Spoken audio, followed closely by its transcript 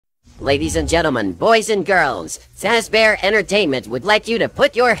Ladies and gentlemen, boys and girls, Fazbear Entertainment would like you to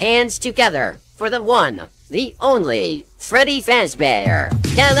put your hands together for the one, the only, Freddy Fazbear.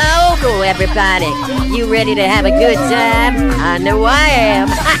 Hello, everybody. You ready to have a good time? I know I am.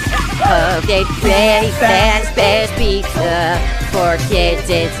 Okay, Freddy Fazbear's Pizza. For kids,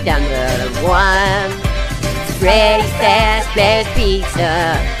 it's #1. Freddy Fazbear's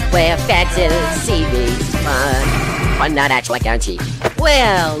Pizza, where facts and seaweed's fun. Fun, not actual, I guarantee.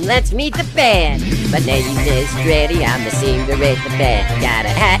 Well, let's meet the band. My name is Freddy, I'm the singer at the band. Got a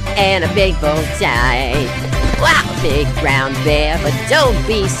hat and a big bow tie. Wow, big brown bear, but don't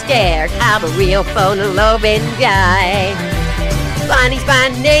be scared. I'm a real phone-loving guy. Bonnie's my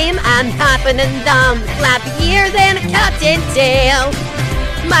name, I'm hopping and dumb. Floppy ears and a cottontail.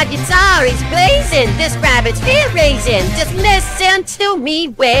 My guitar is blazing, this rabbit's hair-raising. Just listen to me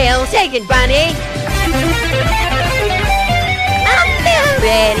wail. Take it, Bonnie.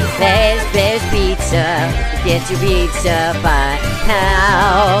 Freddy Fazbear's Pizza. Get your pizza by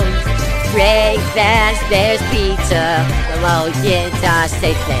pound. Freddy Fazbear's Pizza. Well, all guitar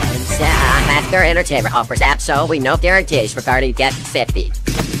safe and sound. Fazbear Entertainment offers absolutely no guarantees regarding get 50.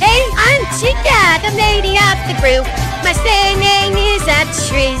 Hey, I'm Chica, the lady of the group. My stay name is a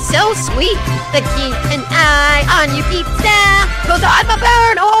tree so sweet. The keep an eye on your pizza. Cause I'm a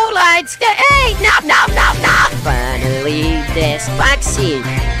burn all I'd stay. Hey, no. Finally, this foxy,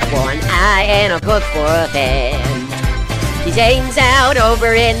 one eye and a hook for a hand. His aim's out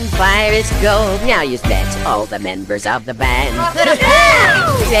over in Pirate's Cove. Now you bet all the members of the band.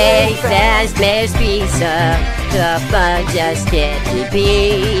 Freddy Fazbear's Pizza. The fun just can't be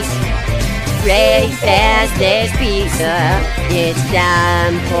peace. Freddy Fazbear's Pizza. It's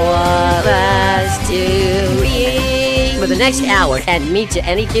time for us to eat. For the next hour, and meet to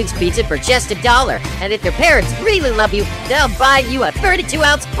any Duke's Pizza for just $1. And if your parents really love you, they'll buy you a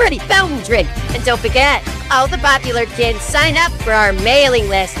 32-ounce pretty fountain drink. And don't forget, all the popular kids sign up for our mailing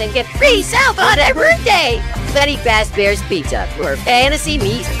list and get free salve on their birthday. Freddy Fazbear's Pizza, where fantasy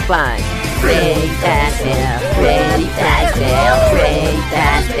meets fun. Freddy Fazbear, Freddy Fazbear, Freddy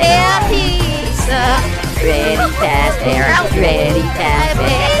Fazbear Pizza. Freddy Fazbear, Freddy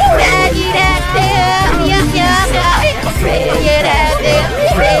Fazbear, Freddy Fazbear, yeah. Freddy Fazbear,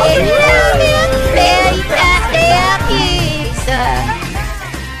 Freddy Fazbear.